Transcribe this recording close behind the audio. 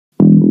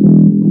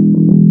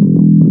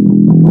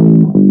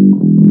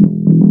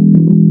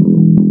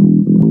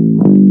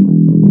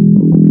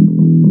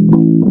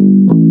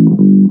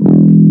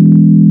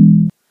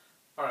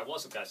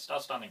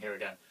Stout standing here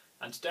again,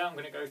 and today I'm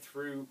going to go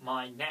through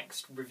my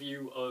next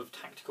review of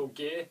tactical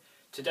gear.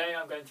 Today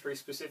I'm going through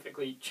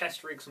specifically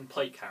chest rigs and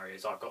plate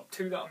carriers. I've got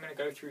two that I'm going to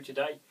go through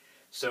today,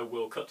 so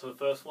we'll cut to the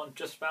first one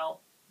just about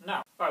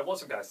now. Alright,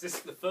 what's up guys, this is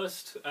the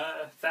first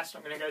vest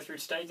I'm going to go through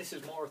today. This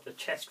is more of the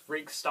chest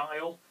rig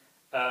style.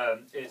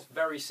 It's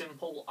very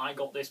simple. I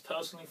got this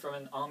personally from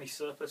an army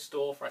surplus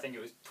store for I think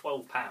it was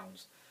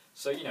 £12.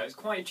 So, you know, it's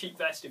quite a cheap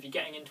vest. If you're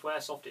getting into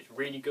airsoft, it's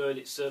really good.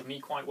 It served me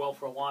quite well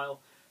for a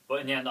while. But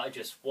in the end, I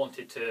just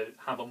wanted to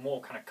have a more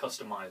kind of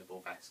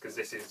customizable vest, because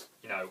this is,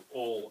 you know,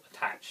 all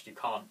attached. You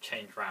can't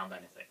change around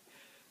anything.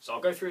 So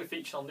I'll go through the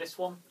features on this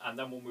one, and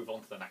then we'll move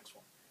on to the next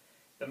one.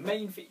 The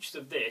main features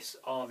of this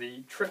are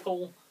the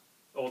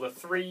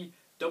three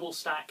double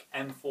stack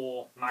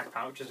M4 mag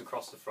pouches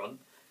across the front.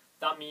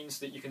 That means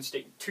that you can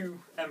stick 2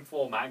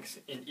 M4 mags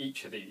in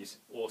each of these,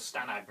 or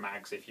Stanag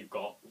mags if you've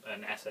got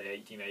an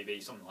SA-80 maybe,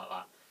 something like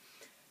that.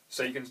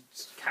 So you can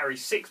carry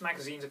 6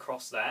 magazines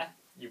across there.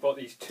 You've got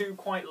these 2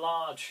 quite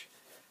large,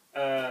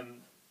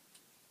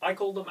 I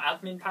call them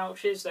admin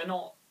pouches. They're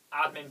not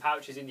admin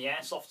pouches in the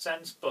airsoft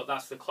sense, but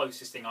that's the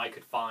closest thing I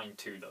could find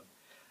to them.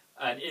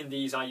 And in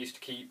these I used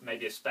to keep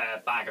maybe a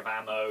spare bag of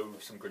ammo,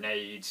 some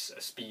grenades,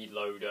 a speed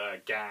loader,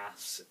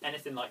 gas,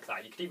 anything like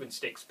that. You could even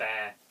stick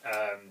spare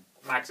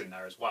mags in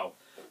there as well.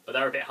 But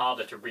they're a bit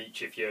harder to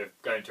reach if you're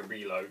going to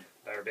reload.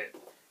 They're a bit,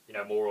 you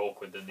know, more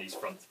awkward than these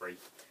front 3.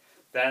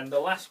 Then the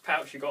last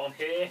pouch you got on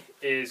here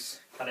is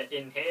kind of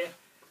in here.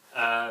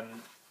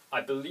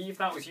 I believe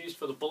that was used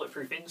for the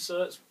bulletproof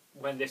inserts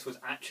when this was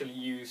actually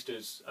used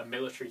as a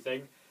military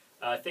thing.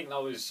 I think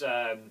that was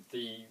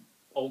the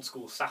old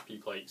school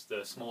SAPI plates,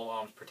 the small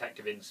arms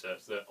protective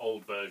inserts, the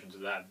old versions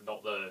of them,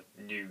 not the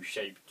new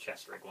shaped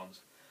chest rig ones.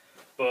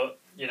 But,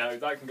 you know,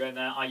 that can go in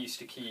there. I used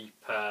to keep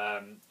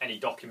any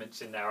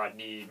documents in there I'd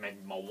need, maybe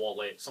my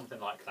wallet, something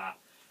like that.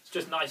 It's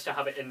just nice to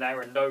have it in there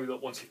and know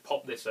that once you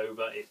pop this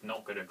over, it's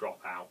not going to drop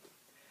out.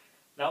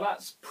 Now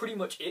that's pretty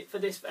much it for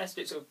this vest.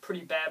 It's a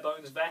pretty bare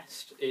bones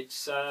vest.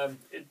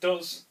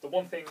 The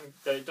one thing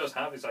that it does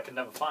have is I can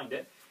never find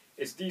it.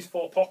 It's these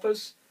 4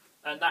 poppers.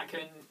 And that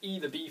can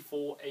either be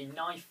for a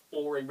knife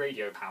or a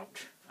radio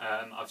pouch.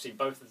 I've seen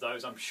both of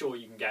those. I'm sure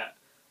you can get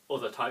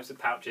other types of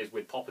pouches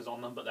with poppers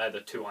on them, but they're the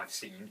 2 I've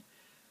seen.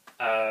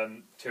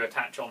 To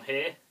attach on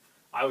here,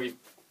 I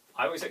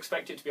always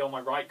expect it to be on my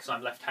right because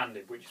I'm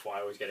left-handed, which is why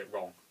I always get it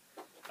wrong.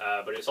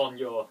 But it's on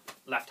your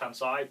left-hand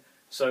side.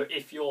 So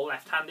if you're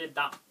left-handed,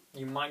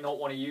 you might not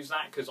want to use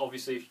that, because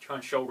obviously if you try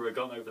and shoulder a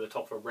gun over the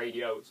top of a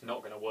radio, it's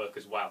not going to work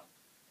as well.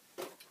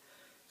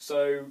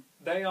 So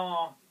they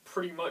are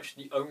pretty much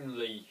the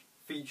only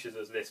features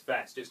of this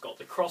vest. It's got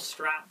the cross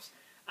straps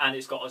and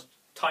it's got a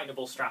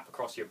tightenable strap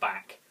across your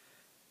back.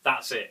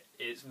 That's it.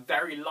 It's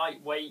very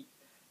lightweight,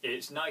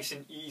 it's nice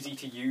and easy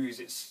to use,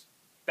 it's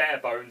bare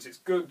bones. It's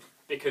good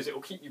because it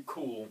will keep you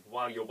cool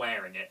while you're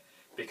wearing it,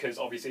 because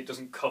obviously it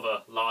doesn't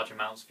cover large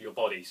amounts of your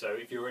body. So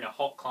if you're in a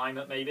hot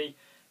climate maybe,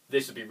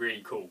 this would be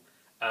really cool.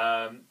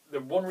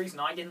 The one reason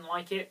I didn't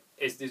like it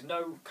is there's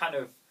no kind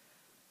of,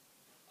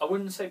 I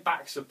wouldn't say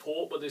back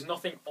support, but there's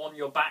nothing on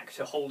your back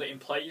to hold it in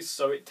place,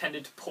 so it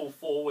tended to pull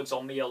forwards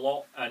on me a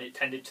lot, and it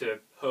tended to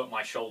hurt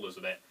my shoulders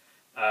a bit.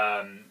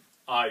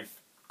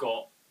 I've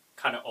got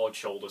kind of odd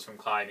shoulders from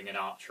climbing and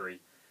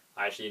archery.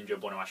 I actually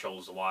injured one of my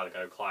shoulders a while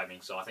ago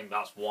climbing, so I think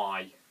that's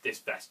why this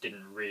vest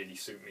didn't really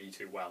suit me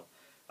too well,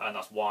 and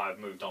that's why I've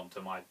moved on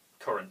to my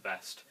current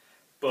vest.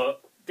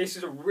 But this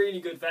is a really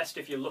good vest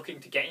if you're looking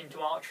to get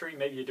into archery.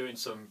 Maybe you're doing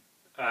some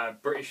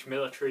British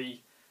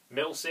military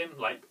milsim,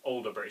 like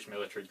older British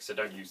military, because I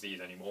don't use these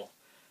anymore.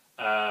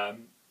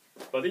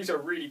 But these are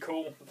really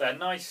cool. They're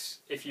nice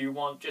if you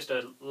want just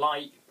a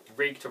light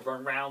rig to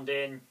run around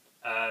in.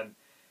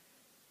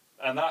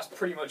 And that's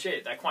pretty much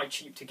it. They're quite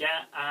cheap to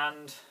get,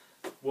 and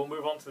we'll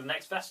move on to the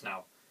next vest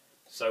now.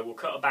 So we'll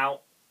cut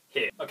about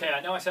here. Okay,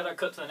 I know I said I'd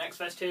cut to the next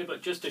vest here,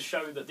 but just to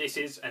show that this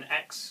is an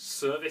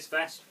ex-service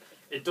vest,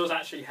 it does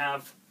actually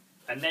have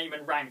a name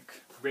and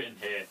rank written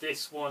here.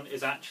 This one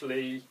is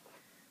actually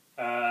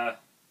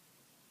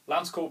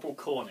Lance Corporal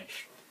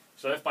Cornish.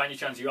 So if by any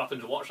chance you happen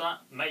to watch that,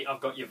 mate,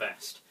 I've got your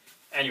vest.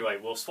 Anyway,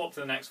 we'll swap to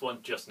the next one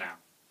just now.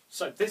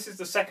 So this is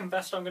the second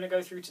vest I'm going to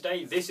go through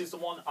today. This is the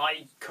one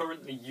I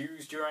currently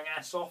use during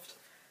airsoft.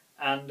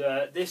 And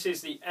this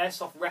is the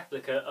airsoft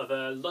replica of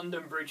a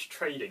London Bridge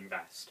Trading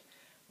vest.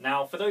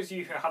 Now, for those of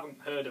you who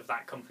haven't heard of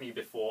that company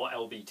before,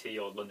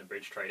 LBT or London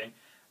Bridge Trading,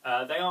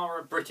 they are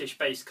a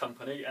British-based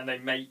company and they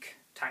make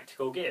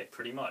tactical gear,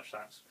 pretty much.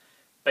 That's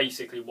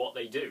basically what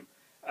they do.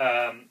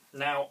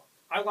 Now,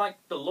 I like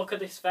the look of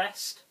this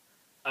vest,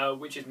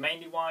 which is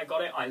mainly why I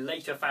got it. I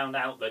later found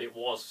out that it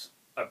was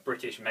a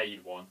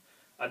British-made one.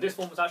 This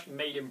one was actually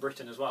made in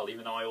Britain as well,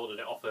 even though I ordered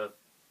it off of,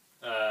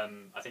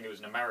 I think it was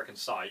an American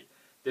site.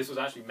 This was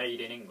actually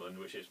made in England,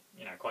 which is,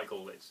 you know, quite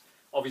cool. It's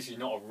obviously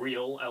not a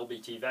real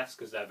LBT vest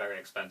because they're very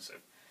expensive.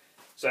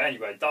 So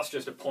anyway, that's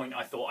just a point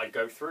I thought I'd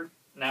go through.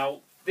 Now,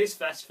 this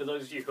vest, for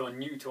those of you who are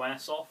new to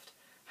airsoft,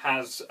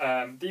 has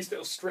these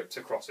little strips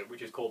across it,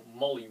 which is called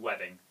molly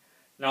webbing.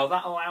 Now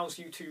that allows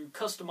you to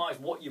customise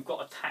what you've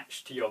got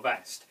attached to your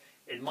vest.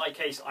 In my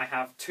case, I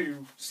have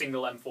 2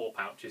 single M4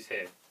 pouches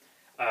here.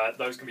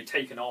 Those can be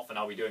taken off, and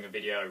I'll be doing a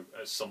video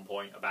at some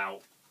point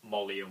about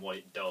Molly and what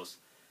it does.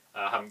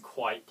 I haven't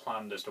quite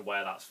planned as to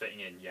where that's fitting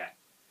in yet.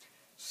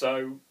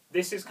 So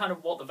this is kind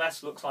of what the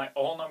vest looks like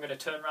on. I'm going to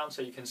turn around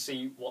so you can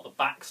see what the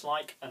back's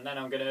like, and then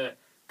I'm going to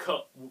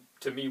cut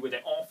to me with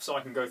it off so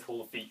I can go through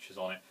all the features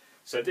on it.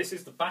 So this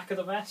is the back of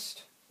the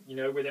vest, you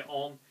know, with it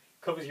on.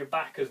 Covers your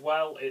back as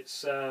well.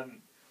 It's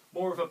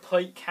more of a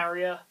plate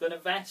carrier than a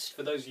vest.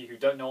 For those of you who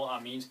don't know what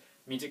that means,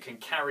 it means it can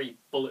carry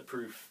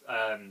bulletproof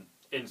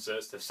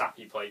inserts, the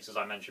SAPI plates as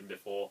I mentioned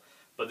before,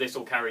 but this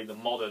will carry the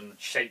modern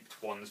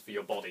shaped ones for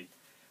your body.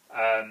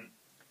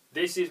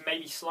 This is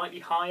maybe slightly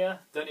higher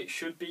than it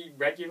should be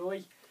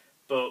regularly,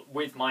 but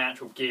with my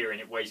actual gear in,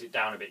 it weighs it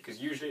down a bit,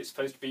 because usually it's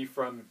supposed to be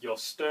from your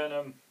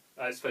sternum,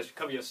 it's supposed to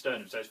cover your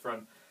sternum, so it's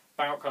from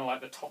about kind of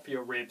like the top of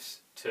your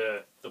ribs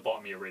to the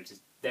bottom of your ribs.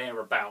 It's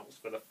thereabouts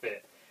for the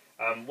fit.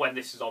 When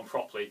this is on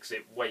properly, because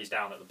it weighs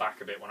down at the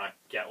back a bit when I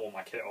get all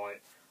my kit on,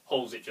 it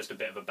holds it just a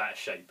bit of a better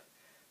shape.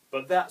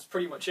 But that's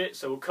pretty much it,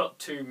 so we'll cut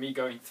to me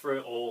going through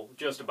it all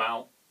just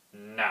about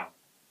now.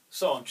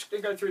 So I'm just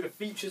going to go through the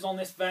features on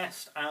this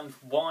vest and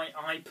why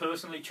I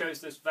personally chose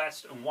this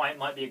vest and why it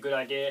might be a good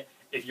idea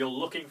if you're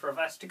looking for a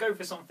vest to go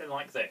for something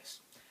like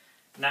this.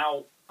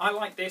 Now, I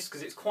like this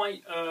because it's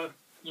quite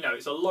you know,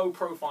 it's a low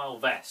profile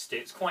vest.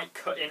 It's quite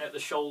cut in at the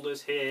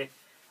shoulders here.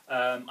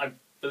 I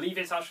believe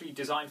it's actually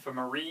designed for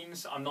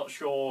Marines. I'm not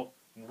sure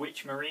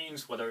which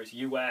Marines, whether it's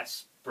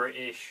US,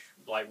 British,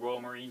 like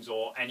Royal Marines,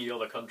 or any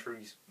other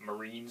country's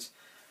Marines.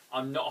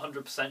 I'm not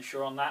 100%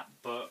 sure on that,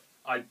 but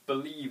I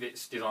believe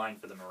it's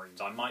designed for the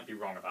Marines. I might be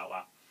wrong about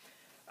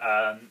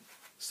that.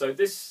 So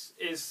this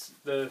is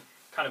the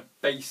kind of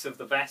base of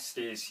the vest.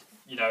 Is,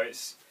 you know,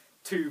 it's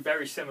 2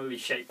 very similarly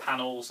shaped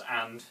panels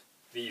and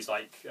these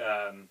like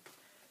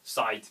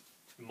side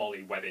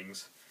molly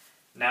webbings.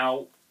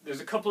 Now, there's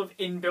a couple of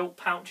inbuilt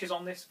pouches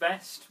on this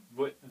vest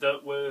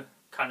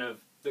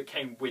that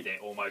came with it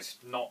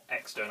almost, not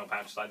external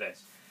pouches like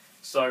this.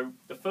 So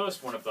the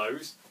first one of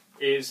those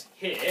is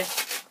here.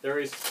 There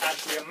is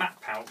actually a map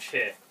pouch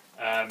here.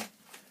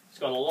 It's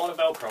got a lot of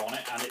Velcro on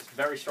it, and it's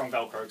very strong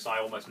Velcro because I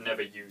almost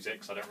never use it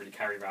because I don't really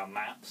carry around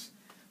maps.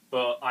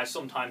 But I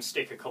sometimes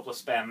stick a couple of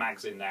spare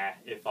mags in there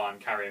if I'm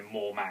carrying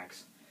more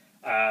mags.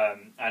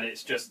 And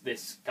it's just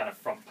this kind of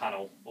front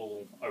panel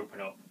all open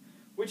up,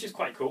 which is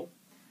quite cool.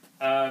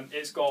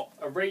 It's got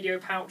a radio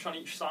pouch on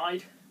each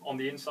side, on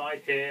the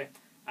inside here,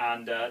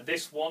 and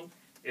this one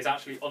is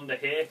actually under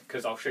here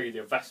because I'll show you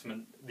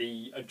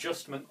the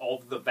adjustment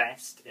of the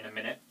vest in a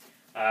minute.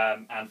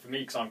 And for me,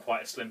 because I'm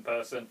quite a slim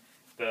person,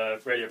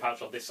 the radio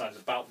pouch on this side is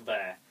about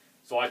there.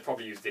 So I'd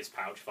probably use this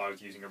pouch if I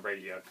was using a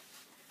radio.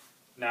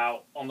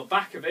 Now, on the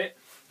back of it,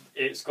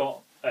 it's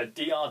got a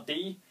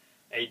DRD,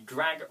 a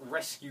drag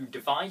rescue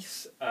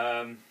device.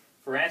 For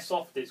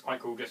airsoft, it's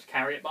quite cool just to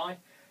carry it by.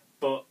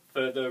 But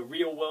for the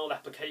real world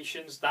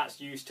applications, that's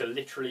used to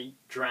literally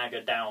drag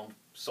a downed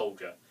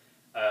soldier.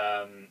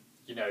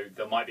 You know,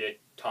 there might be a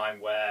time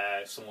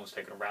where someone's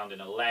taken a round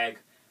in a leg,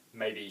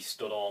 maybe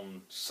stood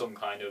on some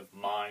kind of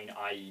mine,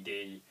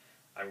 IED,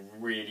 and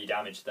really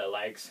damaged their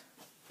legs.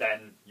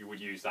 Then you would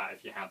use that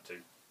if you had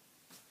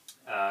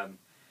to.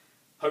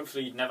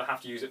 Hopefully you'd never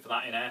have to use it for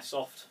that in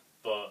airsoft,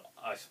 but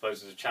I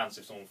suppose there's a chance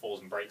if someone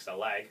falls and breaks their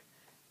leg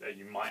that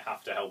you might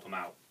have to help them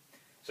out.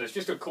 So it's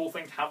just a cool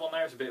thing to have on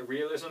there. It's a bit of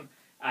realism,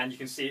 and you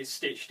can see it's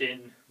stitched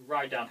in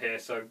right down here,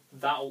 so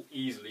that'll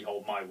easily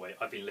hold my weight.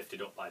 I've been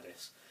lifted up by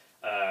this.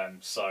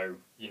 So,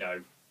 you know,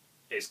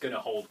 it's going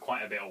to hold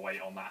quite a bit of weight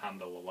on that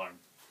handle alone.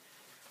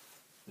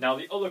 Now,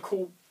 the other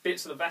cool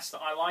bits of the vest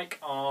that I like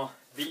are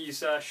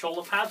these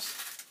shoulder pads.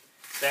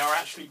 They are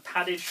actually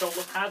padded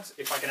shoulder pads,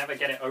 if I can ever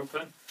get it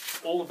open.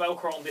 All the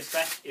Velcro on this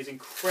vest is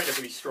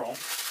incredibly strong.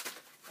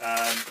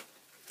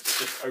 Let's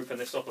just open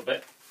this up a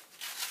bit.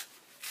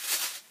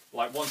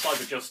 Like, once I've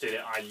adjusted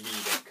it, I leave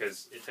it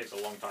because it takes a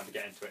long time to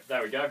get into it.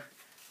 There we go.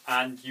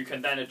 And you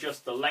can then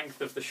adjust the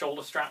length of the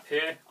shoulder strap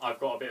here. I've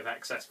got a bit of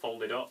excess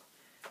folded up.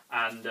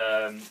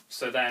 And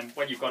so then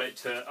when you've got it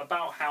to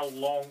about how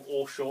long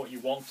or short you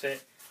want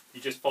it, you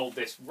just fold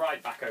this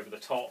right back over the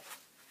top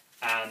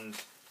and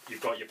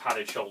you've got your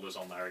padded shoulders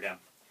on there again.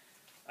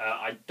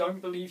 I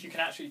don't believe you can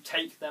actually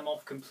take them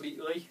off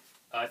completely.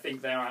 I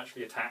think they are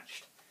actually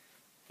attached,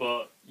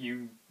 but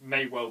you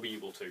may well be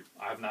able to.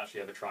 I haven't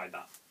actually ever tried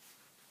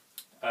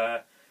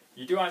that.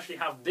 You do actually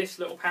have this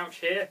little pouch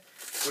here,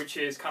 which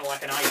is kind of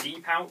like an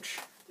ID pouch.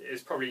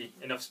 There's probably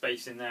enough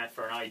space in there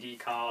for an ID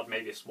card,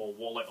 maybe a small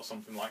wallet or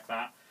something like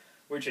that,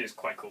 which is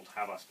quite cool to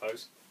have, I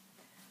suppose.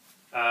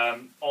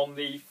 On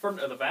the front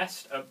of the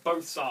vest, at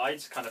both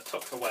sides, kind of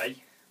tucked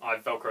away,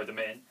 I've Velcroed them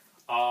in,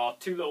 are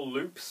 2 little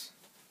loops,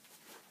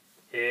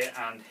 here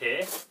and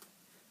here.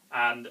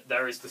 And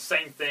there is the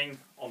same thing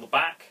on the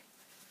back,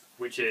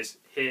 which is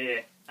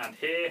here and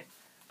here.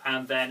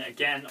 And then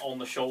again on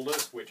the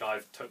shoulders, which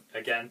I've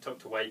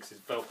tucked away because it's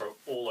Velcro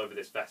all over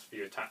this vest for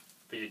you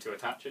to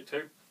attach it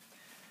to.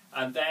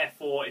 and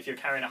therefore if you're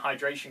carrying a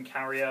hydration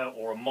carrier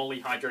or a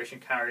molly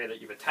hydration carrier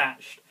that you've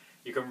attached,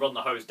 you can run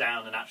the hose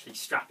down and actually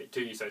strap it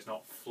to you so it's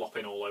not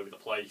flopping all over the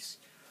place.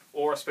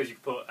 Or I suppose you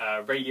could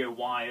put radio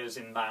wires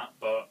in that,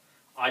 but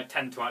I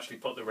tend to actually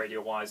put the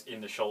radio wires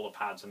in the shoulder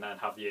pads and then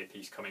have the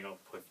earpiece coming up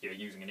if you're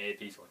using an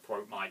earpiece or a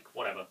throat mic,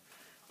 whatever.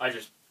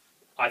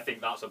 I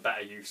think that's a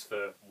better use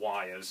for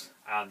wires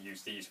and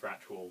use these for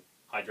actual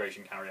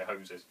hydration carrier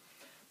hoses.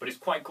 But it's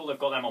quite cool they've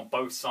got them on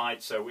both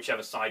sides, so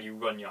whichever side you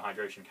run your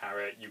hydration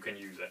carrier, you can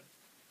use it.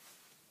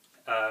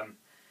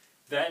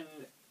 Then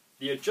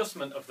the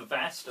adjustment of the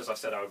vest, as I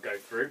said I would go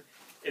through,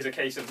 is a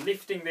case of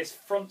lifting this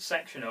front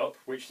section up,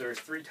 which there is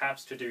 3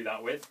 tabs to do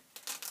that with,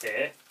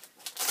 here.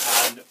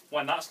 And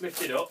when that's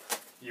lifted up,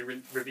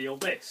 you reveal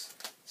this.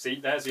 See,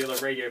 there's the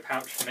other radio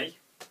pouch for me.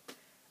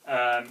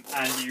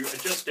 And you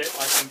adjust it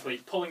by simply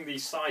pulling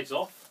these sides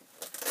off.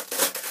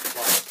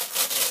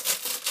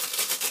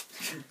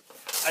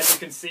 As you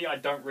can see, I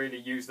don't really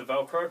use the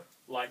Velcro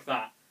like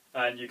that.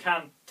 And you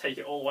can take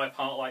it all the way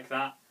apart like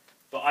that,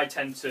 but I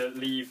tend to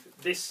leave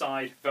this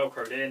side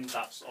Velcroed in.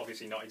 That's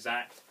obviously not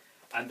exact.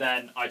 And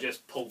then I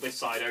just pull this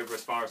side over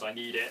as far as I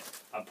need it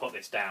and put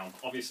this down.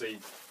 Obviously,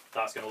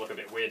 that's going to look a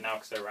bit weird now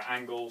because there are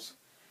angles,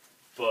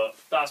 but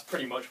that's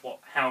pretty much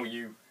how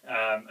you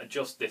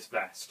adjust this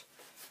vest.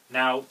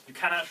 Now, you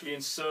can actually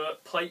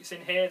insert plates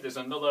in here. There's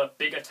another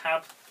bigger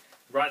tab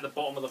right at the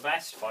bottom of the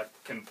vest, if I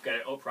can get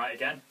it upright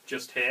again,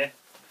 just here.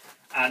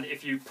 And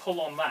if you pull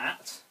on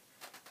that,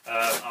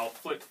 I'll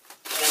flip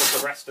all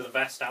of the rest of the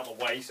vest out of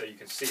the way so you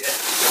can see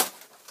it.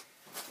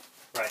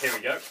 Right, here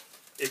we go.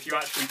 If you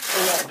actually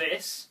pull on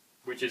this,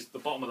 which is the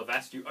bottom of the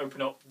vest, you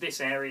open up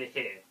this area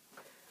here.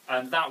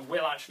 And that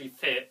will actually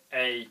fit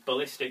a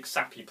ballistic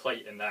SAPI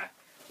plate in there,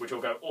 which will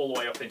go all the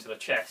way up into the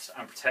chest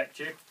and protect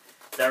you.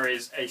 There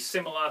is a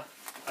similar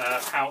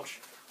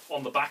pouch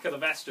on the back of the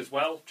vest as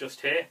well,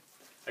 just here.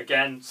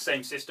 Again,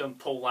 same system,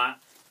 pull that,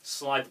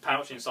 slide the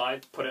pouch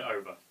inside, put it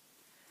over.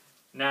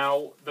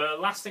 Now, the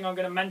last thing I'm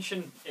going to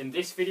mention in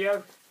this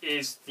video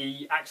is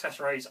the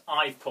accessories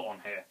I've put on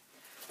here.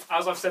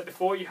 As I've said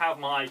before, you have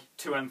my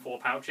 2 M4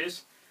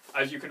 pouches.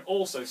 As you can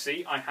also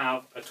see, I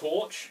have a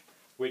torch,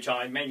 which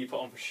I mainly put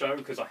on for show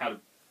because I had a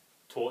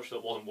torch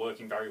that wasn't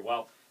working very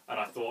well. And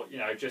I thought, you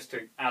know, just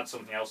to add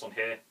something else on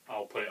here,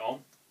 I'll put it on.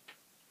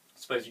 I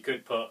suppose you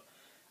could put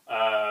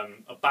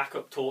a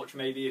backup torch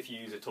maybe if you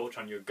use a torch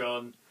on your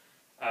gun.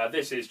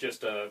 This is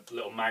just a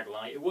little mag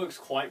light. It works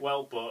quite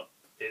well, but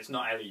it's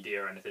not LED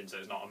or anything, so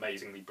it's not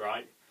amazingly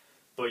bright.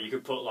 But you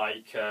could put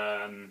like,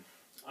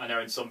 I know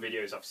in some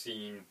videos I've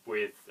seen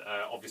with,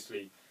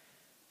 obviously,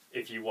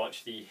 if you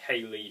watch the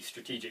Haley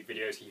strategic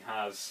videos, he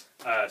has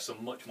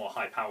some much more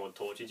high-powered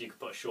torches. You could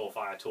put a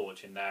surefire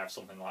torch in there or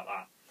something like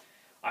that.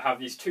 I have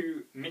these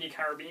 2 mini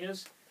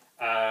carabiners,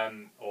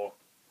 or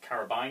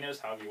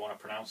carabiners, however you want to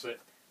pronounce it.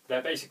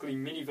 They're basically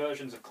mini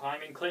versions of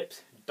climbing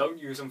clips. Don't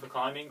use them for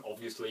climbing.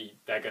 Obviously,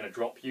 they're going to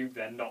drop you.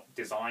 They're not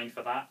designed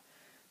for that.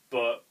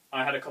 But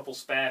I had a couple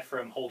spare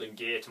from holding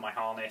gear to my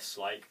harness.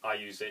 Like, I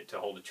use it to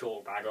hold a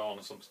chalk bag on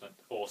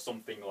or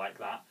something like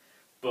that.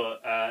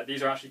 But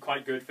these are actually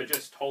quite good for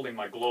just holding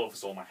my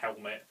gloves or my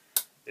helmet.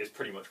 Is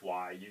pretty much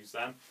why I use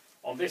them.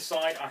 On this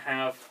side, I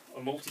have a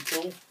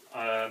multi-tool.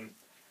 I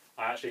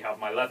actually have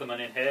my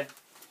Leatherman in here,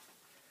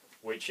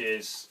 which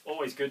is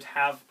always good to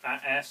have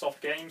at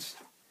airsoft games.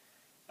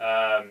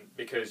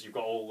 Because you've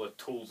got all the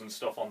tools and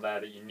stuff on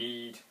there that you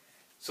need.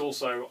 It's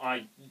also,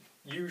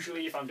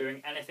 usually if I'm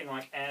doing anything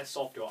like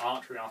airsoft or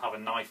archery, I'll have a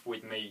knife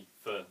with me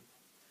for,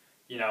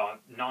 you know,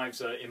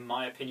 knives are, in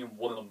my opinion,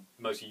 one of the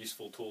most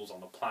useful tools on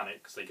the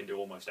planet because they can do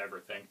almost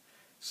everything.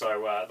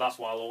 So that's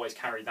why I'll always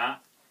carry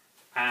that.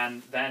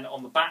 And then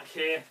on the back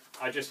here,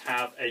 I just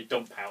have a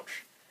dump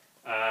pouch.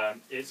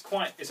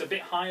 It's a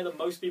bit higher than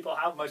most people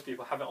have. Most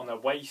people have it on their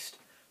waist.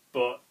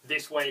 But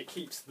this way it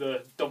keeps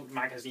the dumped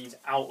magazines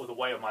out of the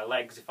way of my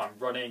legs if I'm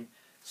running,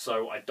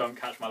 so I don't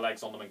catch my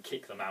legs on them and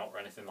kick them out or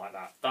anything like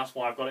that. That's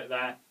why I've got it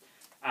there.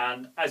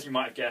 And as you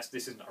might have guessed,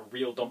 this isn't a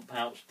real dump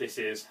pouch. This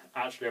is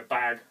actually a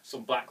bag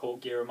some Black Hawk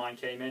gear of mine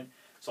came in,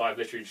 so I've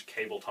literally just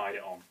cable tied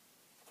it on.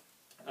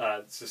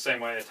 It's the same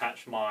way I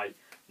attach my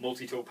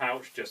multi-tool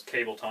pouch, just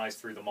cable ties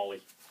through the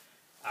molly.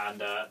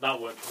 And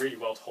that worked really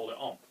well to hold it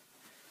on.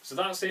 So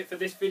that's it for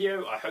this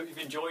video. I hope you've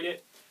enjoyed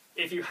it.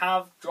 If you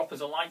have, drop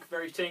us a like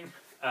rating,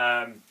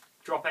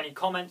 drop any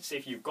comments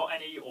if you've got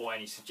any, or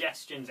any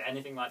suggestions,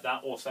 anything like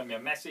that, or send me a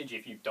message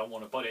if you don't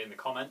want to put it in the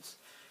comments.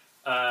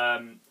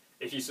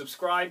 If you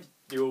subscribe,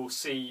 you'll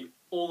see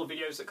all the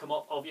videos that come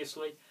up,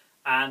 obviously,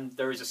 and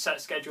there is a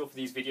set schedule for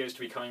these videos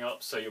to be coming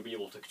up, so you'll be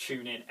able to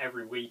tune in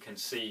every week and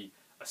see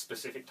a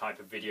specific type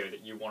of video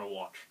that you want to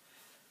watch.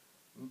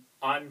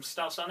 I'm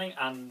Stout,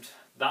 and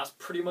that's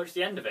pretty much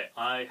the end of it.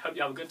 I hope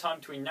you have a good time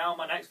between now and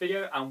my next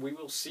video, and we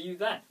will see you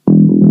then.